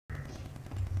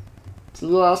So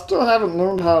yeah, I still haven't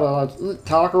learned how to like eat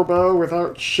Taco Bell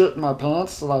without shitting my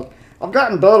pants. So, like, I've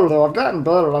gotten better though. I've gotten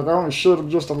better. Like, I only shit them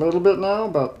just a little bit now,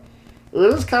 but it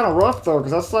is kind of rough though,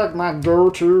 because that's like my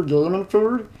go-to gaming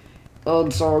food.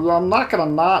 And so yeah, I'm not gonna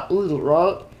not eat it,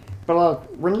 right? But like,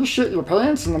 when you shit your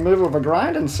pants in the middle of a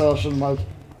grinding session, like,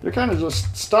 you're kind of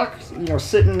just stuck,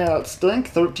 sitting in that stink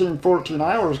 13, 14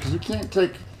 hours because you can't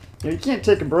take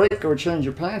a break or change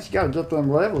your pants. You gotta get them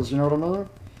levels, you know what I mean?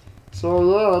 So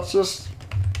yeah, that's just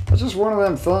one of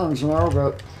them things,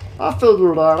 but I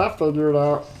figure it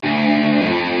out.